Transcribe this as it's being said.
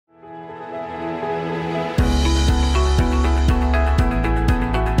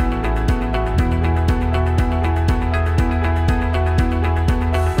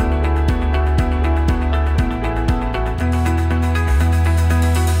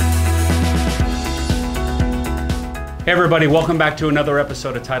Hey everybody, welcome back to another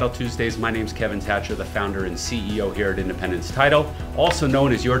episode of Title Tuesdays. My name's Kevin Thatcher, the founder and CEO here at Independence Title, also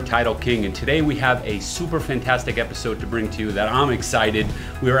known as your Title King. And today we have a super fantastic episode to bring to you that I'm excited.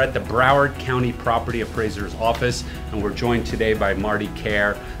 We are at the Broward County Property Appraiser's office, and we're joined today by Marty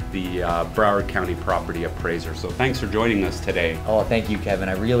Kiar, the Broward County Property Appraiser. So thanks for joining us today. Oh, thank you, Kevin.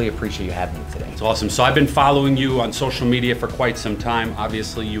 I really appreciate you having me today. It's awesome. So I've been following you on social media for quite some time.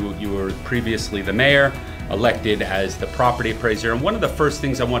 Obviously, you were previously the mayor, elected as the property appraiser. And one of the first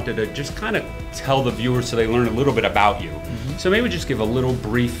things I wanted to just kind of tell the viewers so they learn a little bit about you. So maybe just give a little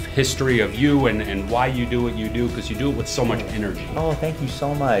brief history of you and why you do what you do, because you do it with so much energy. Oh, thank you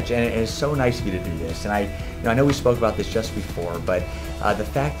so much. And it's so nice of you to do this. And I know we spoke about this just before, but the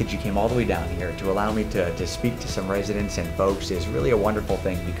fact that you came all the way down here to allow me to speak to some residents and folks is really a wonderful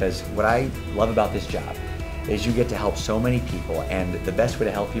thing, because what I love about this job is you get to help so many people, and the best way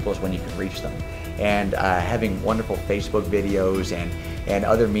to help people is when you can reach them. And having wonderful Facebook videos and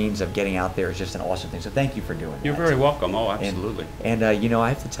other means of getting out there is just an awesome thing. So thank you for doing that. You're very welcome. Oh, absolutely. And you know, I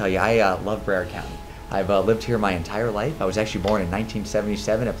have to tell you, I love Broward County. I've lived here my entire life. I was actually born in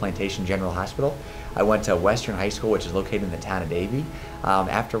 1977 at Plantation General Hospital. I went to Western High School, which is located in the town of Davie.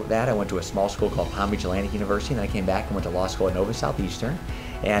 After that, I went to a small school called Palm Beach Atlantic University, and then I came back and went to law school at Nova Southeastern.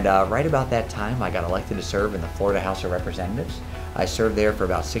 And right about that time, I got elected to serve in the Florida House of Representatives. I served there for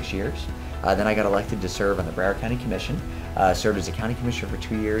about 6 years. Then I got elected to serve on the Broward County Commission. Served as a county commissioner for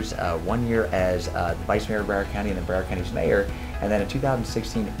 2 years, 1 year as the vice mayor of Broward County and then Broward County's mayor. And then in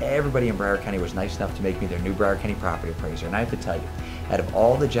 2016, everybody in Broward County was nice enough to make me their new Broward County Property Appraiser. And I have to tell you, out of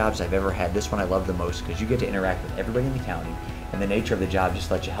all the jobs I've ever had, this one I love the most, because you get to interact with everybody in the county, and the nature of the job just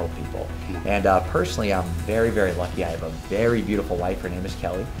lets you help people. And personally, I'm very, very lucky. I have a very beautiful wife. Her name is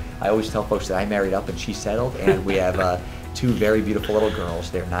Kelly. I always tell folks that I married up and she settled, and we have two very beautiful little girls.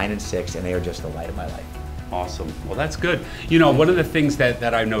 They're 9 and 6, and they are just the light of my life. Awesome. Well, that's good. You know, one of the things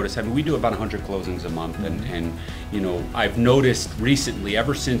that I've noticed, I mean, we do about 100 closings a month, and you know, I've noticed recently,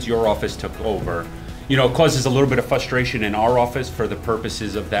 ever since your office took over, you know, it causes a little bit of frustration in our office for the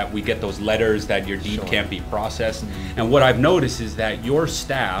purposes of that we get those letters that your deed can't be processed. And what I've noticed is that your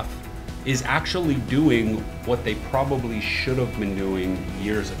staff is actually doing what they probably should have been doing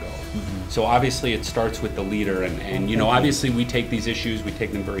years ago. So obviously it starts with the leader, and you know, obviously we take these issues, we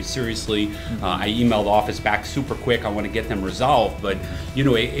take them very seriously. I emailed the office back super quick. I want to get them resolved, but you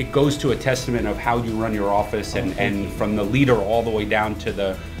know, it goes to a testament of how you run your office, and from the leader all the way down to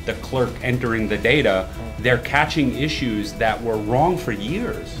the clerk entering the data, they're catching issues that were wrong for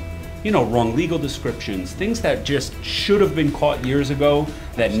years. You know, wrong legal descriptions, things that just should have been caught years ago,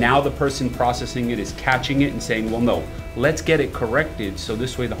 that now the person processing it is catching it and saying, well, no, let's get it corrected, so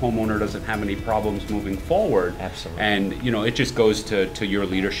this way the homeowner doesn't have any problems moving forward. Absolutely. And you know, it just goes to your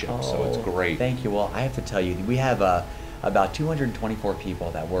leadership, so it's great. Thank you. Well, I have to tell you, we have about 224 people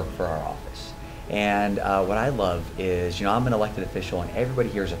that work for our office. And what I love is, you know, I'm an elected official, and everybody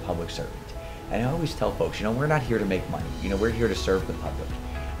here is a public servant. And I always tell folks, you know, we're not here to make money. You know, we're here to serve the public.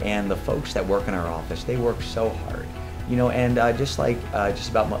 And the folks that work in our office, they work so hard, you know, and just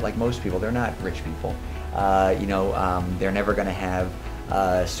about like most people, they're not rich people. You know, they're never going to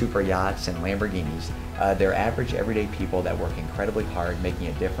have super yachts and Lamborghinis. They're average, everyday people that work incredibly hard, making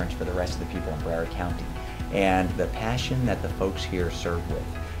a difference for the rest of the people in Broward County. And the passion that the folks here serve with,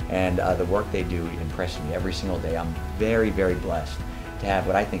 and the work they do impresses me every single day. I'm very, very blessed to have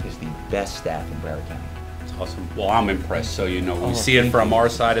what I think is the best staff in Broward County. Awesome. Well, I'm impressed. So, you know, we see it from our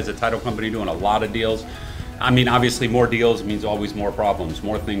side as a title company doing a lot of deals. I mean, obviously more deals means always more problems.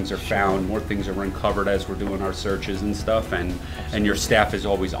 More things are found, more things are uncovered as we're doing our searches and stuff, and your staff is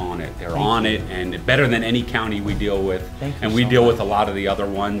always on it. They're on it, and better than any county we deal with. And we deal with a lot of the other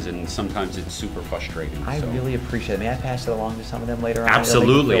ones, and sometimes it's super frustrating. I really appreciate it. May I pass it along to some of them later on?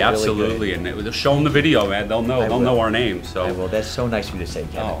 Absolutely, absolutely. And they'll show them the video, man. They'll know our names. So. I will. That's so nice of you to say,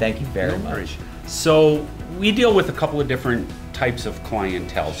 Kevin. Thank you very much. So we deal with a couple of different types of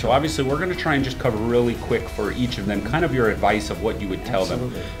clientele. So obviously we're going to try and just cover really quick for each of them, kind of your advice of what you would tell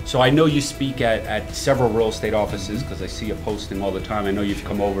them. So I know you speak at several real estate offices, because I see you posting all the time. I know you've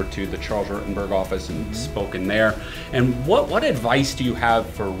come over to the Charles Rutenberg office and spoken there. And what advice do you have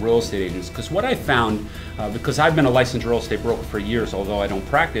for real estate agents? Because what I found, because I've been a licensed real estate broker for years, although I don't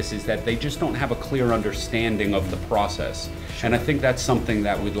practice, is that they just don't have a clear understanding of the process. And I think that's something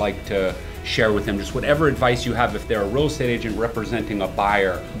that we'd like to share with them. Just whatever advice you have, if they're a real estate agent representing a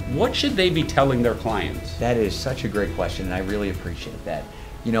buyer, what should they be telling their clients? That is such a great question, and I really appreciate that.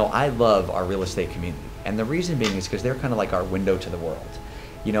 You know, I love our real estate community, and the reason being is because they're kind of like our window to the world.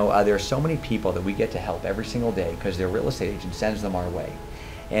 You know, there are so many people that we get to help every single day because their real estate agent sends them our way.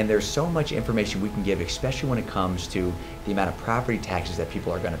 And there's so much information we can give, especially when it comes to the amount of property taxes that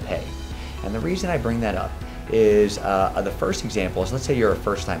people are going to pay. And the reason I bring that up is the first example is, let's say you're a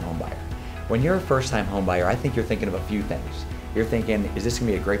first-time home buyer. When you're a first-time home buyer, I think you're thinking of a few things. You're thinking, is this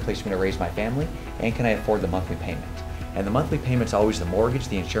going to be a great place for me to raise my family? And can I afford the monthly payment? And the monthly payment's always the mortgage,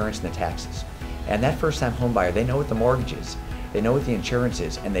 the insurance, and the taxes. And that first-time home buyer, they know what the mortgage is, they know what the insurance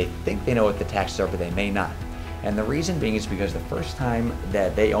is, and they think they know what the taxes are, but they may not. And the reason being is because the first time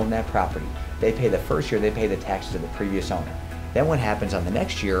that they own that property, they pay the first year, they pay the taxes of the previous owner. Then what happens on the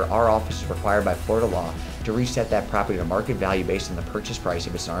next year, our office is required by Florida law to reset that property to market value based on the purchase price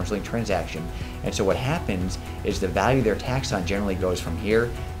if it's an arm's length transaction. And so what happens is the value they're taxed on generally goes from here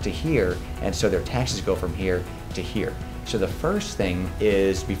to here, and so their taxes go from here to here. So the first thing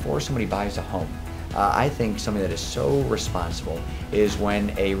is, before somebody buys a home, I think something that is so responsible is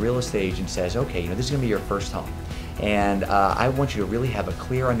when a real estate agent says, okay, this is going to be your first home, and I want you to really have a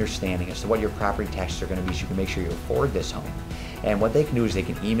clear understanding as to what your property taxes are going to be so you can make sure you afford this home. And what they can do is they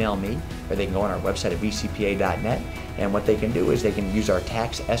can email me, or they can go on our website at bcpa.net, and what they can do is they can use our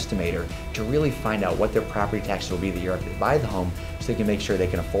tax estimator to really find out what their property taxes will be the year after they buy the home, so they can make sure they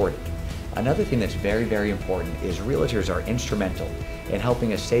can afford it. Another thing that's very, very important is realtors are instrumental in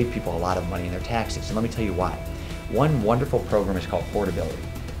helping us save people a lot of money in their taxes. And let me tell you why. One wonderful program is called portability.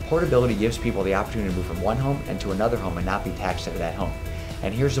 Portability gives people the opportunity to move from one home into another home and not be taxed out of that home.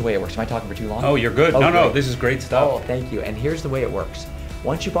 And here's the way it works. Am I talking for too long? Oh, you're good. No, this is great stuff. Oh, thank you. And here's the way it works.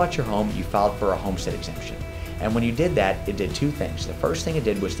 Once you bought your home, you filed for a homestead exemption. And when you did that, it did two things. The first thing it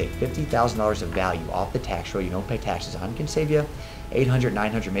did was take $50,000 of value off the tax roll you don't pay taxes on. It can save you $800,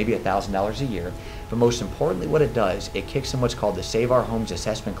 $900, maybe $1,000 a year. But most importantly, what it does, it kicks in what's called the Save Our Homes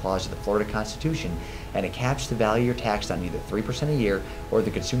Assessment Clause of the Florida Constitution, and it caps the value you're taxed on either 3% a year or the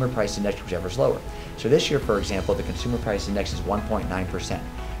Consumer Price Index, whichever is lower. So this year, for example, the Consumer Price Index is 1.9%.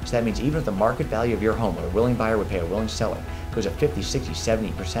 So that means even if the market value of your home, what a willing buyer would pay a willing seller, goes up 50, 60,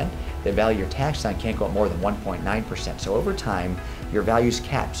 70%, the value you're taxed on can't go up more than 1.9%. So over time, your value is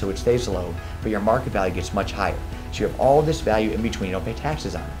capped, so it stays low, but your market value gets much higher. So you have all this value in between you don't pay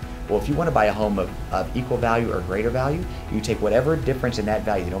taxes on. Well, if you want to buy a home of equal value or greater value, you take whatever difference in that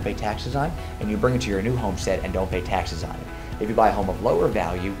value you don't pay taxes on, and you bring it to your new homestead and don't pay taxes on it. If you buy a home of lower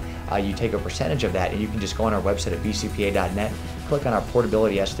value, you take a percentage of that, and you can just go on our website at bcpa.net, click on our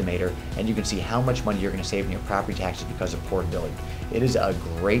portability estimator, and you can see how much money you're going to save in your property taxes because of portability. It is a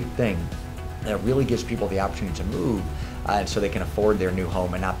great thing that really gives people the opportunity to move so they can afford their new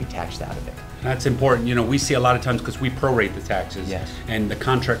home and not be taxed out of it. That's important. We see a lot of times, because we prorate the taxes. Yes. And the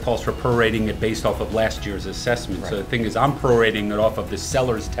contract calls for prorating it based off of last year's assessment. Right. So the thing is, I'm prorating it off of the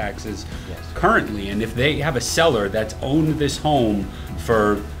seller's taxes currently. And if they have a seller that's owned this home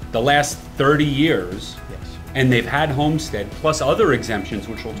for the last 30 years, and they've had homestead plus other exemptions,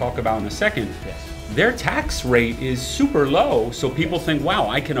 which we'll talk about in a second, their tax rate is super low. So people think, wow,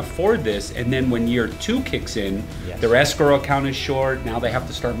 I can afford this. And then when year two kicks in, their escrow account is short. Now they have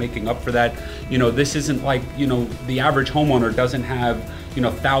to start making up for that. This isn't like, the average homeowner doesn't have,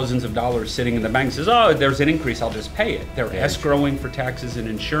 thousands of dollars sitting in the bank and says, oh, there's an increase, I'll just pay it. They're escrowing for taxes and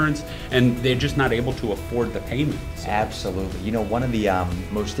insurance, and they're just not able to afford the payments. Absolutely. One of the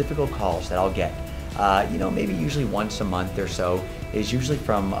most difficult calls that I'll get, maybe usually once a month or so, is usually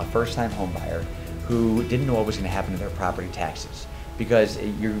from a first-time home buyer who didn't know what was going to happen to their property taxes. Because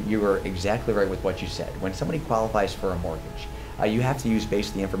you were exactly right with what you said. When somebody qualifies for a mortgage, you have to use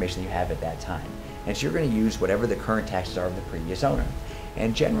basically the information that you have at that time. And so you're going to use whatever the current taxes are of the previous owner.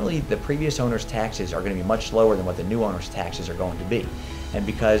 And generally, the previous owner's taxes are going to be much lower than what the new owner's taxes are going to be. And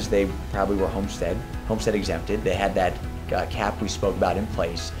because they probably were homestead exempted, they had that cap we spoke about in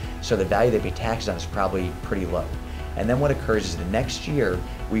place, so the value they pay taxes on is probably pretty low. And then what occurs is the next year,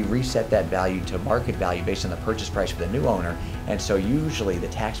 we reset that value to market value based on the purchase price for the new owner. And so usually the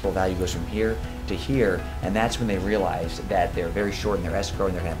taxable value goes from here to here, and that's when they realize that they're very short in their escrow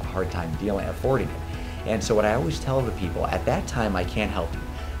and they're going to have a hard time affording it. And so what I always tell the people, at that time I can't help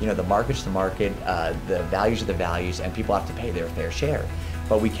you. The market's the market, the values are the values, and people have to pay their fair share.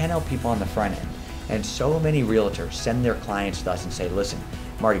 But we can help people on the front end. And so many realtors send their clients to us and say, listen,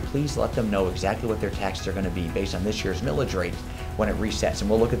 Marty, please let them know exactly what their taxes are going to be based on this year's millage rate when it resets. And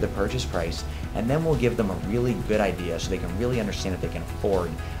we'll look at the purchase price, and then we'll give them a really good idea so they can really understand if they can afford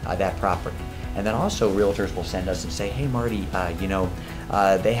that property. And then also realtors will send us and say, hey Marty,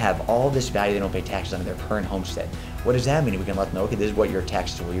 they have all this value they don't pay taxes on their current homestead. What does that mean? We can let them know, okay, this is what your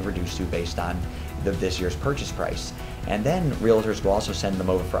taxes will be reduced to based on this year's purchase price. And then realtors will also send them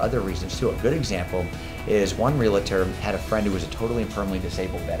over for other reasons too. A good example is one realtor had a friend who was a totally and permanently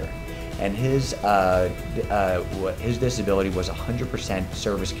disabled veteran. and his disability was 100%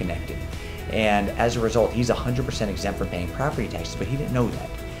 service connected. And as a result, he's 100% exempt from paying property taxes, but he didn't know that.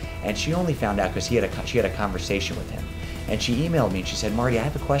 And she only found out because she had a conversation with him. And she emailed me and she said, Marty, I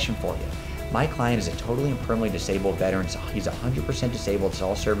have a question for you. My client is a totally and permanently disabled veteran. He's 100% disabled, it's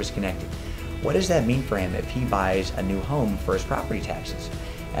all service connected. What does that mean for him if he buys a new home for his property taxes?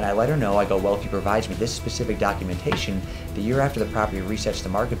 And I let her know, I go, well, if he provides me this specific documentation, the year after the property resets to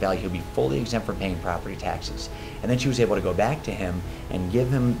market value, he'll be fully exempt from paying property taxes. And then she was able to go back to him and give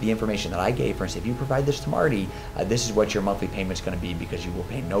him the information that I gave her and say, if you provide this to Marty, this is what your monthly payment's going to be because you will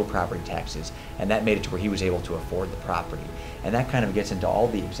pay no property taxes. And that made it to where he was able to afford the property. And that kind of gets into all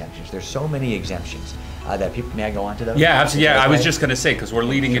the exemptions. There's so many exemptions that people, may I go on to those? Yeah, absolutely. Yeah, I was just going to say, because we're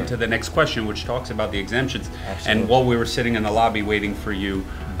leading into the next question, which talks about the exemptions. Absolutely. And while we were sitting in the lobby waiting for you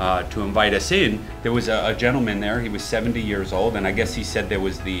to invite us in, there was a gentleman there. He was 70 years old, and I guess he said there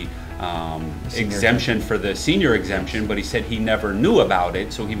was the exemption for the senior exemption, but he said he never knew about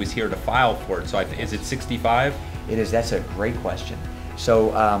it, so he was here to file for it. So is it 65? It is. That's a great question.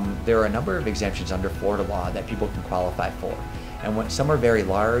 So there are a number of exemptions under Florida law that people can qualify for. And some are very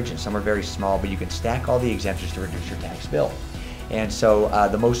large and some are very small, but you can stack all the exemptions to reduce your tax bill. And so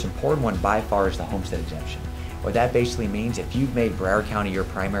the most important one by far is the homestead exemption. What that basically means, if you've made Broward County your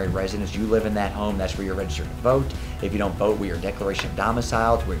primary residence, you live in that home, that's where you're registered to vote. If you don't vote, where your declaration of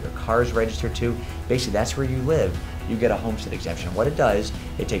domicile, where your car is registered to, basically that's where you live, you get a homestead exemption. What it does,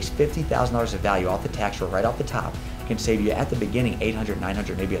 it takes $50,000 of value off the tax roll right off the top, can save you at the beginning $800,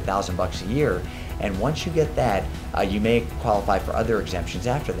 $900, maybe $1,000 a year. And once you get that, you may qualify for other exemptions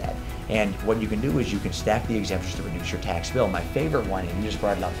after that. And what you can do is you can stack the exemptions to reduce your tax bill. My favorite one, and you just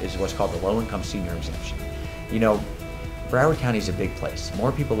brought it up, is what's called the low-income senior exemption. You know, Broward County is a big place.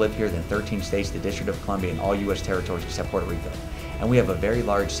 More people live here than 13 states, the District of Columbia, and all U.S. territories except Puerto Rico. And we have a very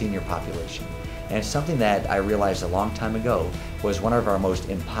large senior population. And it's something that I realized a long time ago was one of our most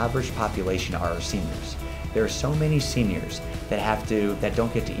impoverished population are our seniors. There are so many seniors that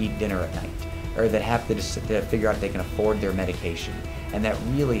don't get to eat dinner at night, or that have to figure out if they can afford their medication, and that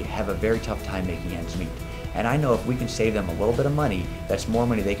really have a very tough time making ends meet. And I know if we can save them a little bit of money, that's more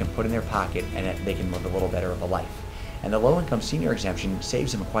money they can put in their pocket and they can live a little better of a life. And the low-income senior exemption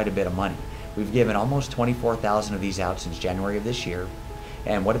saves them quite a bit of money. We've given almost 24,000 of these out since January of this year.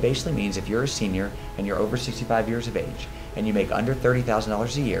 And what it basically means, if you're a senior and you're over 65 years of age and you make under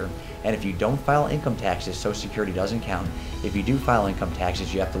 $30,000 a year, and if you don't file income taxes, Social Security doesn't count. If you do file income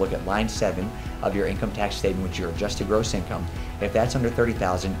taxes, you have to look at line 7 of your income tax statement, which is your adjusted gross income. If that's under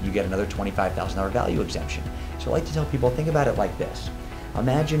 $30,000, you get another $25,000 value exemption. So I like to tell people, think about it like this.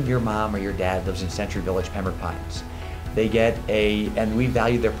 Imagine your mom or your dad lives in Century Village, Pembroke Pines. And we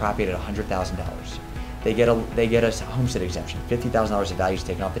value their property at $100,000. They get a homestead exemption, $50,000 of value is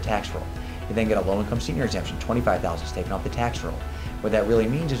taken off the tax roll. They then get a low-income senior exemption, $25,000 is taken off the tax roll. What that really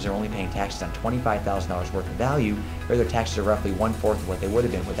means is they're only paying taxes on $25,000 worth of value, or their taxes are roughly 1/4 of what they would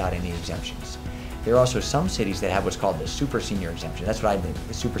have been without any exemptions. There are also some cities that have what's called the super senior exemption. That's what I mean,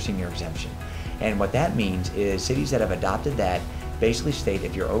 the super senior exemption. And what that means is cities that have adopted that basically state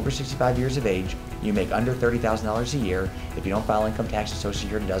if you're over 65 years of age, you make under $30,000 a year, if you don't file income taxes, Social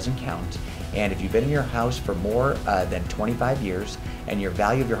Security doesn't count, and if you've been in your house for more than 25 years and your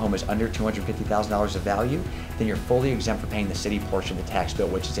value of your home is under $250,000 of value, then you're fully exempt from paying the city portion of the tax bill,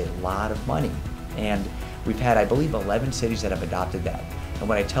 which is a lot of money. And we've had, I believe, 11 cities that have adopted that. And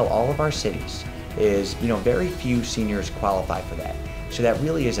what I tell all of our cities is, very few seniors qualify for that. So that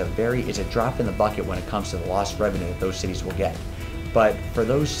really is a drop in the bucket when it comes to the lost revenue that those cities will get. But for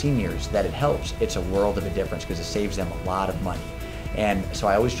those seniors that it helps, it's a world of a difference because it saves them a lot of money. And so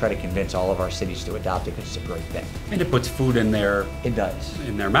I always try to convince all of our cities to adopt it because it's a great thing. And it puts food in their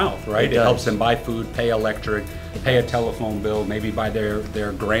mouth, right? It helps them buy food, pay electric, pay a telephone bill, maybe buy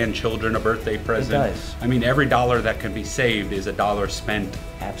their grandchildren a birthday present. It does. I mean, every dollar that can be saved is a dollar spent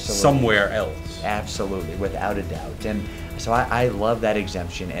somewhere else. Absolutely, without a doubt. And so I love that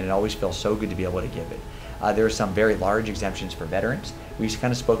exemption, and it always feels so good to be able to give it. There are some very large exemptions for veterans. We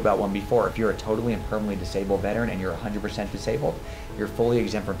kind of spoke about one before. If you're a totally and permanently disabled veteran and you're 100% disabled, you're fully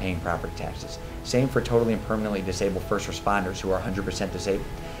exempt from paying property taxes. Same for totally and permanently disabled first responders who are 100% disabled,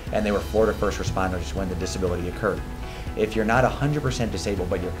 and they were Florida first responders when the disability occurred. If you're not 100% disabled,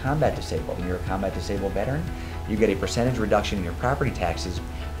 but you're combat disabled and you're a combat disabled veteran, you get a percentage reduction in your property taxes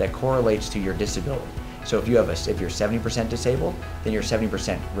that correlates to your disability. So if you're 70% disabled, then you're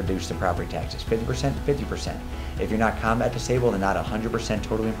 70% reduced in property taxes. 50%, 50%. If you're not combat disabled and not 100%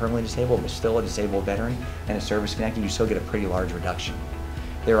 totally and permanently disabled, but still a disabled veteran and a service connected, you still get a pretty large reduction.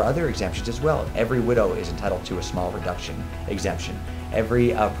 There are other exemptions as well. Every widow is entitled to a small reduction exemption. Every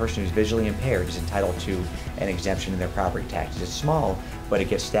person who's visually impaired is entitled to an exemption in their property taxes. It's small, but it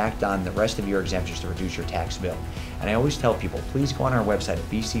gets stacked on the rest of your exemptions to reduce your tax bill. And I always tell people, please go on our website at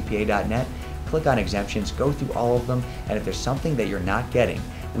bcpa.net, click on exemptions, go through all of them, and if there's something that you're not getting,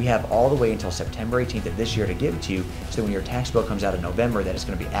 we have all the way until September 18th of this year to give to you, so when your tax bill comes out in November, that it's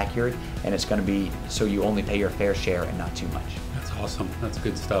going to be accurate, and it's going to be so you only pay your fair share and not too much. That's awesome. That's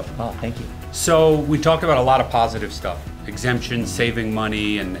good stuff. Oh, thank you. So we talked about a lot of positive stuff, exemptions, saving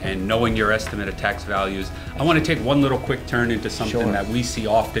money, and knowing your estimate of tax values. I want to take one little quick turn into something that we see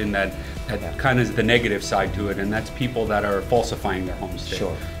often that kind of is the negative side to it, and that's people that are falsifying their homestead.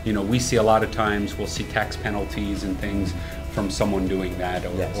 Sure. You know, we see a lot of times, we'll see tax penalties and things from someone doing that,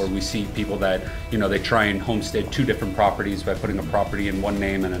 or we see people that, you know, they try and homestead two different properties by putting a property in one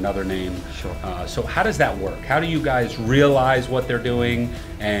name and another name. Sure. So how does that work? How do you guys realize what they're doing,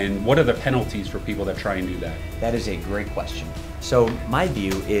 and what are the penalties for people that try and do that? That is a great question. So my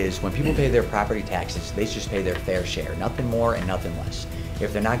view is when people pay their property taxes, they just pay their fair share, nothing more and nothing less.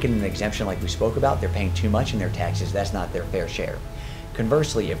 If they're not getting an exemption like we spoke about, they're paying too much in their taxes, that's not their fair share.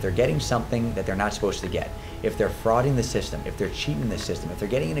 Conversely, if they're getting something that they're not supposed to get, if they're frauding the system, if they're cheating the system, if they're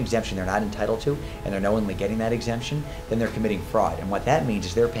getting an exemption they're not entitled to, and they're knowingly getting that exemption, then they're committing fraud. And what that means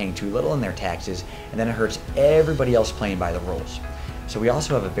is they're paying too little in their taxes, and then it hurts everybody else playing by the rules. So we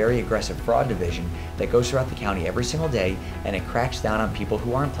also have a very aggressive fraud division that goes throughout the county every single day, and it cracks down on people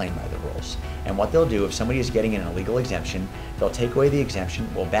who aren't playing by the rules. And what they'll do, if somebody is getting an illegal exemption, they'll take away the exemption,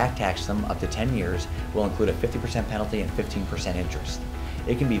 we'll back tax them up to 10 years, we'll include a 50% penalty and 15% interest.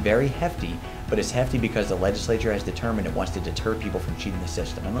 It can be very hefty, but it's hefty because the legislature has determined it wants to deter people from cheating the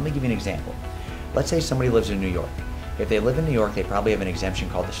system. And let me give you an example. Let's say somebody lives in New York. If they live in New York, they probably have an exemption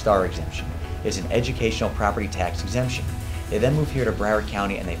called the STAR exemption. It's an educational property tax exemption. They then move here to Broward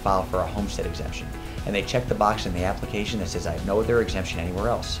County and they file for a homestead exemption. And they check the box in the application that says, I have no other exemption anywhere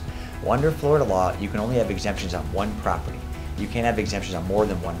else. Well, under Florida law, you can only have exemptions on one property. You can't have exemptions on more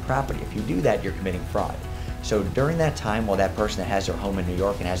than one property. If you do that, you're committing fraud. So during that time, while that person that has their home in New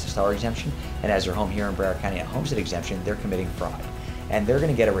York and has the STAR exemption and has their home here in Broward County and a homestead exemption, they're committing fraud. And they're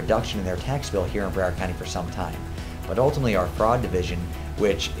going to get a reduction in their tax bill here in Broward County for some time. But ultimately, our fraud division,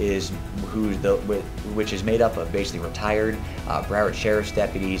 which is made up of basically retired Broward Sheriff's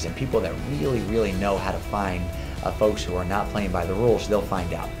deputies and people that really know how to find folks who are not playing by the rules, they'll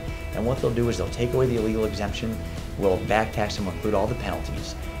find out. And what they'll do is they'll take away the illegal exemption, we'll back tax them, include all the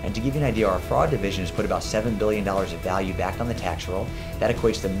penalties. And to give you an idea, our fraud division has put about $7 billion of value back on the tax roll. That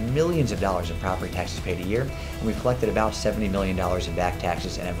equates to millions of dollars in property taxes paid a year, and we've collected about $70 million in back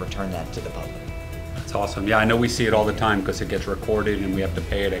taxes and have returned that to the public. That's awesome. Yeah, I know we see it all the time because it gets recorded and we have to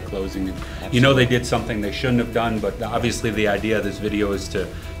pay it at closing. And you know they did something they shouldn't have done, but obviously the idea of this video is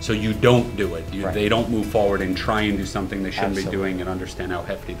so you don't do it. Right. They don't move forward and try and do something they shouldn't Absolutely. be doing and understand how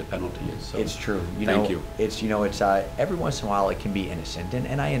hefty the penalty is. So, it's true. Thank you. It's every once in a while it can be innocent,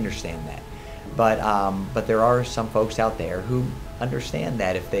 and I understand that. But there are some folks out there who understand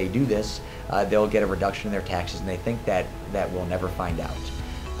that if they do this, they'll get a reduction in their taxes, and they think that we'll never find out.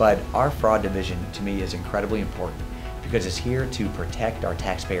 But our fraud division, to me, is incredibly important because it's here to protect our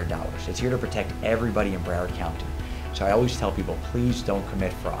taxpayer dollars. It's here to protect everybody in Broward County. So I always tell people, please don't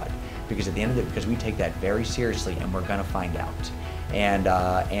commit fraud, because at the end of it, because we take that very seriously, and we're going to find out. And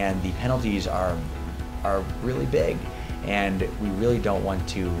the penalties are really big, and we really don't want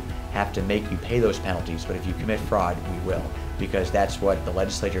to have to make you pay those penalties. But if you commit fraud, we will, because that's what the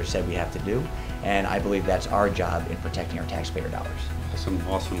legislature said we have to do, and I believe that's our job in protecting our taxpayer dollars.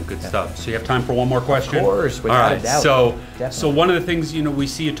 Awesome, good stuff. So you have time for one more question? Of course, without a doubt. So one of the things, we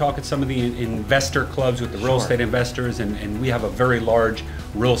see you talk at some of the investor clubs with the real estate investors, and we have a very large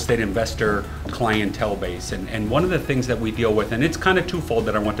real estate investor clientele base. And one of the things that we deal with, and it's kind of twofold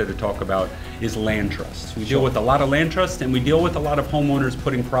that I wanted to talk about, is land trusts. We deal with a lot of land trusts, and we deal with a lot of homeowners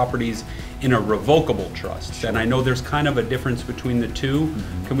putting properties in a revocable trust. And I know there's kind of a difference between the two.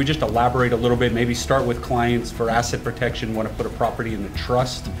 Mm-hmm. Can we just elaborate a little bit, maybe start with clients for asset protection, want to put a property in a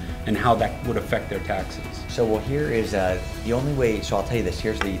trust, and how that would affect their taxes? So, well, here is the only way, so I'll tell you this,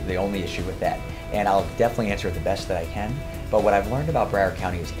 here's the only issue with that. And I'll definitely answer it the best that I can. But what I've learned about Broward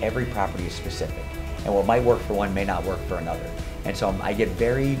County is every property is specific. And what might work for one may not work for another. And so I get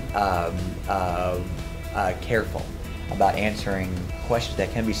very careful about answering questions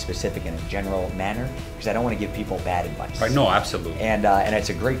that can be specific in a general manner, because I don't want to give people bad advice. Right, no, absolutely. And it's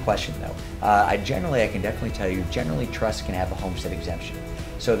a great question, though. I can definitely tell you, generally trusts can have a homestead exemption.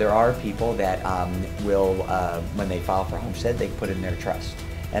 So there are people that will, when they file for homestead, they put it in their trust.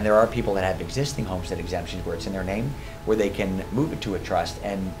 And there are people that have existing homestead exemptions where it's in their name, where they can move it to a trust,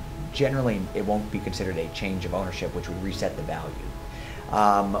 and generally it won't be considered a change of ownership, which would reset the value.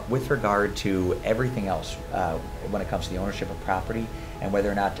 With regard to everything else, when it comes to the ownership of property and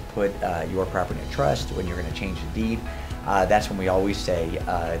whether or not to put your property in a trust, when you're going to change the deed, that's when we always say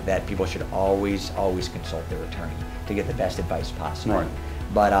that people should always consult their attorney to get the best advice possible. Right.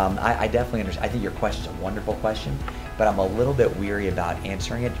 But I definitely understand. I think your question is a wonderful question, but I'm a little bit weary about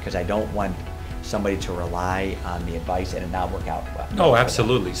answering it because I don't want somebody to rely on the advice and it not work out well. Oh,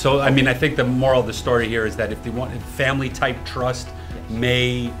 absolutely. So, I mean, I think the moral of the story here is that if they want a family type trust,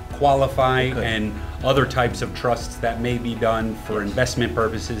 may qualify, and other types of trusts that may be done for investment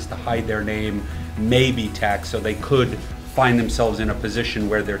purposes to hide their name may be taxed, so they could find themselves in a position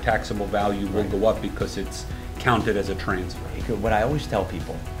where their taxable value will go up because it's counted as a transfer. What I always tell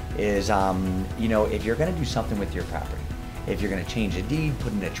people is, you know, if you're going to do something with your property, if you're going to change a deed,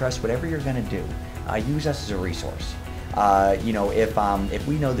 put in a trust, whatever you're going to do, use us as a resource. You know, if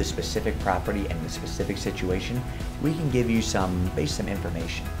we know the specific property and the specific situation, we can give you some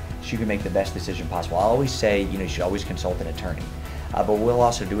information so you can make the best decision possible. I always say, you know, you should always consult an attorney, but what we'll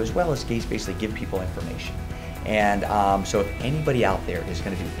also do as well is basically give people information. And so if anybody out there is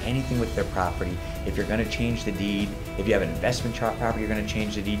going to do anything with their property, if you're going to change the deed, if you have an investment property, you're going to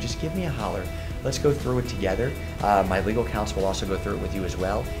change the deed, just give me a holler. Let's go through it together. My legal counsel will also go through it with you as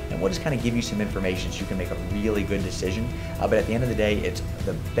well. And we'll just kind of give you some information so you can make a really good decision. But at the end of the day, it's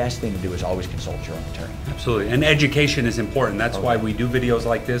the best thing to do is always consult your own attorney. Absolutely. And education is important. That's why we do videos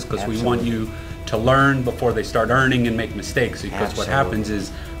like this, because we want you to learn before they start earning and make mistakes. Because what happens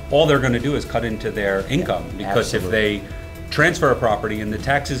is all they're going to do is cut into their income. Because if they transfer a property and the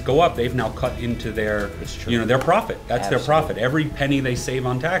taxes go up, they've now cut into their, you know, their profit. That's their profit. Every penny they save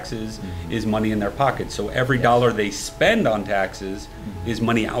on taxes is money in their pocket. So every dollar they spend on taxes is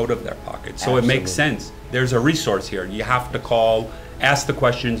money out of their pocket. So it makes sense. There's a resource here. You have to call, ask the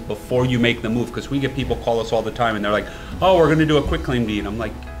questions before you make the move, because we get people call us all the time and they're like, oh, we're going to do a quitclaim deed. I'm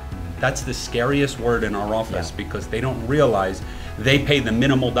like, that's the scariest word in our office, because they don't realize they pay the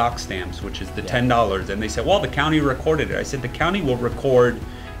minimal doc stamps, which is the $10, and they say, well, the county recorded it. I said, the county will record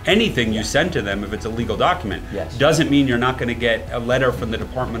anything you send to them if it's a legal document. Doesn't mean you're not going to get a letter from the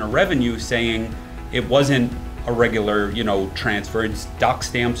Department of Revenue saying it wasn't a regular, you know, transfer. It's doc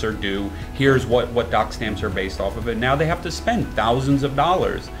stamps are due. Here's what doc stamps are based off of it. Now they have to spend thousands of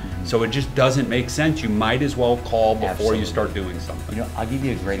dollars. So it just doesn't make sense. You might as well call before you start doing something. You know, I'll give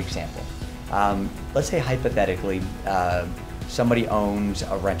you a great example. Let's say hypothetically, somebody owns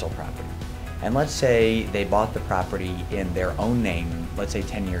a rental property. And let's say they bought the property in their own name, let's say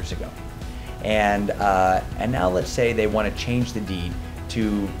 10 years ago. And now let's say they want to change the deed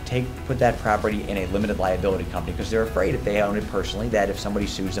to put that property in a limited liability company, because they're afraid if they own it personally, that if somebody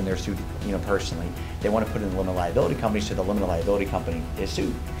sues them, they're sued, you know, personally. They want to put it in a limited liability company, so the limited liability company is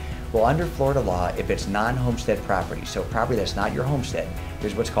sued. Well, under Florida law, if it's non-homestead property, so property that's not your homestead,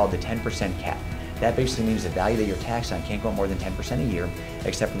 there's what's called the 10% cap. That basically means the value that you're taxed on can't go up more than 10% a year,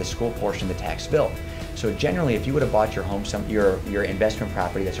 except for the school portion of the tax bill. So generally, if you would have bought your home, your investment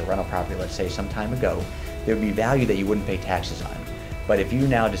property that's a rental property, let's say some time ago, there would be value that you wouldn't pay taxes on. But if you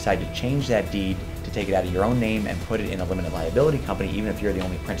now decide to change that deed to take it out of your own name and put it in a limited liability company, even if you're the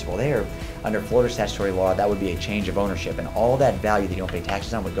only principal there, under Florida statutory law, that would be a change of ownership, and all that value that you don't pay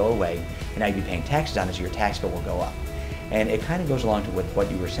taxes on would go away, and now you'd be paying taxes on it, so your tax bill will go up. And it kind of goes along with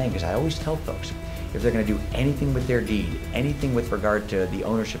what you were saying, because I always tell folks, if they're going to do anything with their deed, anything with regard to the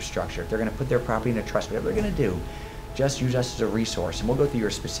ownership structure, if they're going to put their property in a trust, whatever they're going to do, just use us as a resource, and we'll go through your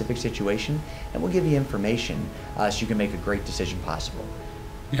specific situation, and we'll give you information so you can make a great decision possible.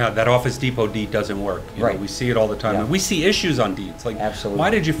 Yeah, that Office Depot deed doesn't work. You know, we see it all the time. And we see issues on deeds. Like, why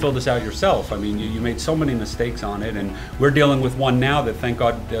did you fill this out yourself? I mean, you made so many mistakes on it, and we're dealing with one now that, thank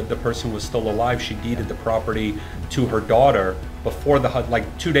God, the person was still alive. She deeded the property to her daughter before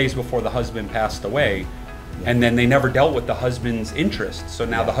like 2 days before the husband passed away, and then they never dealt with the husband's interest. So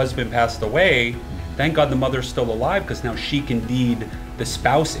now the husband passed away. Thank God the mother's still alive, because now she can deed the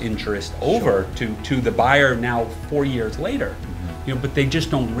spouse interest over to the buyer now 4 years later. You know, but they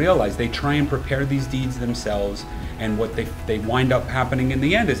just don't realize. They try and prepare these deeds themselves, and what they wind up happening in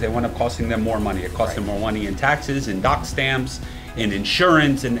the end is they wind up costing them more money. It costs them more money in taxes, in doc stamps, in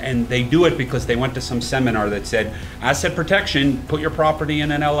insurance, and they do it because they went to some seminar that said asset protection, put your property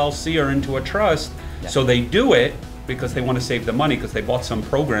in an LLC or into a trust. So they do it because they want to save the money, because they bought some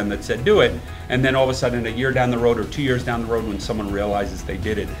program that said do it, and then all of a sudden, a year down the road or 2 years down the road, when someone realizes they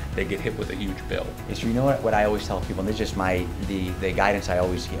did it, they get hit with a huge bill. Yes, you know what I always tell people, and this is just the guidance I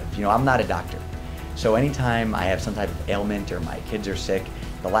always give. You know, I'm not a doctor, so anytime I have some type of ailment or my kids are sick,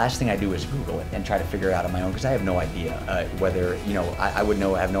 the last thing I do is Google it and try to figure it out on my own, because I have no idea whether, I would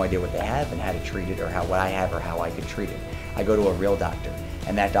have no idea what they have and how to treat it, or what I have or how I could treat it. I go to a real doctor,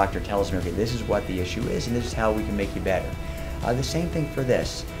 and that doctor tells me, okay, this is what the issue is, and this is how we can make you better. The same thing for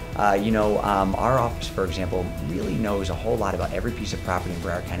this. Our office, for example, really knows a whole lot about every piece of property in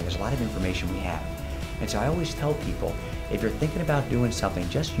Broward County. There's a lot of information we have. And so I always tell people, if you're thinking about doing something,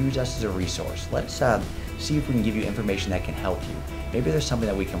 just use us as a resource. Let's see if we can give you information that can help you. Maybe there's something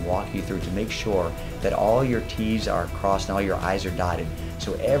that we can walk you through to make sure that all your T's are crossed and all your I's are dotted,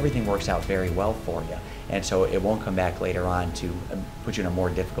 so everything works out very well for you. And so it won't come back later on to put you in a more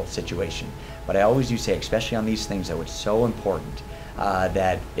difficult situation. But I always do say, especially on these things, though, it's so important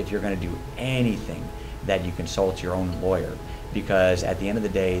that if you're going to do anything, that you consult your own lawyer, because at the end of the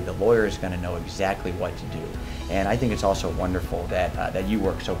day, the lawyer is going to know exactly what to do. And I think it's also wonderful that you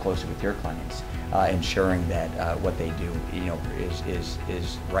work so closely with your clients, ensuring that what they do,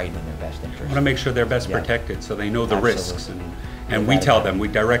 is right in their best interest. I want to make sure they're best protected, so they know the risks, and we tell them, we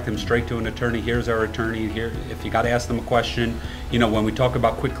direct them straight to an attorney. Here's our attorney. Here, if you got to ask them a question, when we talk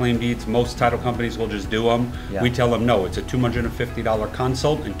about quitclaim deeds, most title companies will just do them. We tell them, no, it's a $250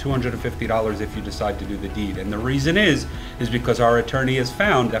 consult and $250 if you decide to do the deed. And the reason is because our attorney has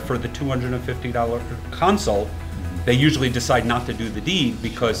found that for the $250 consult, they usually decide not to do the deed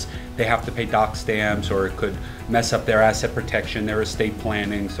because they have to pay doc stamps, or it could mess up their asset protection, their estate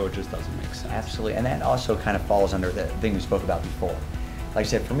planning, so it just doesn't make sense. Absolutely, and that also kind of falls under the thing we spoke about before. Like I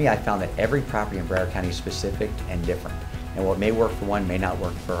said, for me, I found that every property in Broward County is specific and different, and what may work for one may not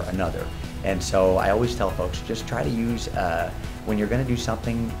work for another. And so I always tell folks, just try to use, when you're going to do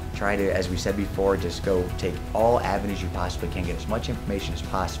something, try to, as we said before, just go take all avenues you possibly can, get as much information as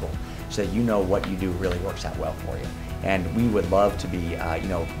possible, so that you know what you do really works out well for you. And we would love to be,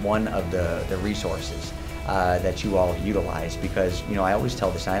 one of the resources that you all utilize, because, I always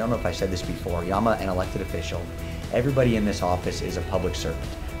tell this, and I don't know if I said this before, I'm an elected official. Everybody in this office is a public servant.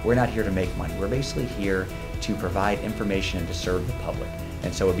 We're not here to make money. We're basically here to provide information and to serve the public.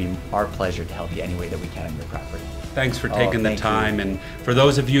 And so it would be our pleasure to help you any way that we can on your property. Thanks for taking the time. And for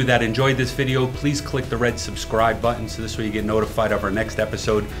those of you that enjoyed this video, please click the red subscribe button, so this way you get notified of our next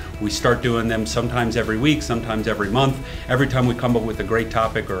episode. We start doing them sometimes every week, sometimes every month. Every time we come up with a great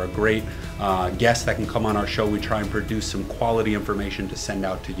topic or a great guest that can come on our show, we try and produce some quality information to send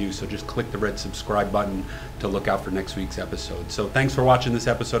out to you. So just click the red subscribe button to look out for next week's episode. So thanks for watching this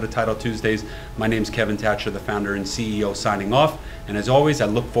episode of Title Tuesdays. My name's Kevin Thatcher, the founder and CEO, signing off. And as always, I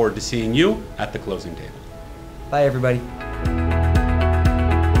look forward to seeing you at the closing table. Bye, everybody.